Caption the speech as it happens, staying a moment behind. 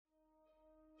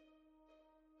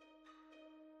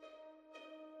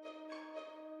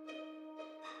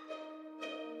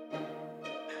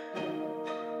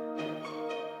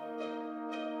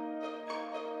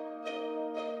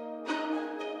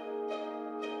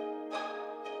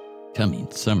Coming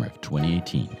summer of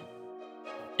 2018.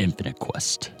 Infinite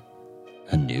Quest,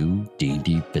 a new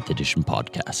D&D 5th edition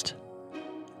podcast.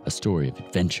 A story of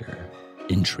adventure,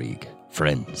 intrigue,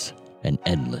 friends, and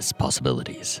endless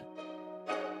possibilities.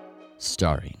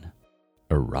 Starring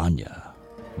Aranya,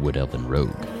 Wood Elven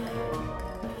Rogue.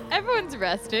 Everyone's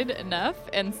rested enough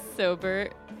and sober-ish.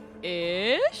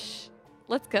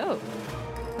 Let's go.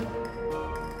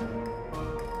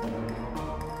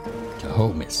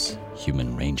 Tahomis,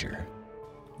 Human Ranger.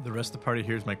 The rest of the party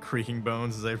hears my creaking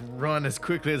bones as I run as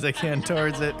quickly as I can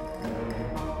towards it.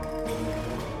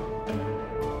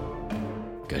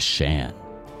 Gashan,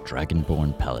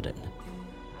 Dragonborn Paladin.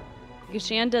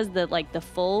 Gashan does the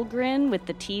full grin with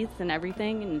the teeth and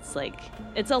everything, and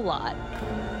it's a lot.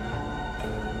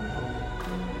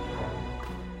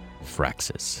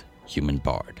 Fraxis, Human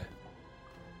Bard.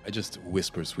 I just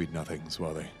whisper sweet nothings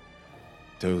while they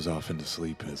doze off into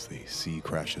sleep as the sea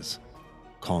crashes,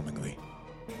 calmingly,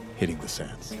 hitting the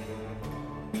sands.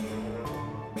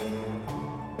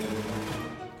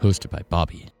 Hosted by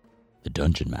Bobby, the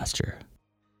Dungeon Master.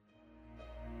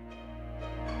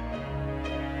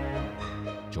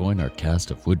 Join our cast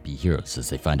of would-be heroes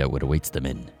as they find out what awaits them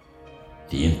in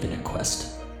The Infinite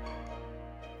Quest.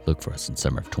 Look for us in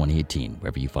summer of 2018,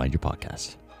 wherever you find your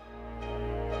podcasts.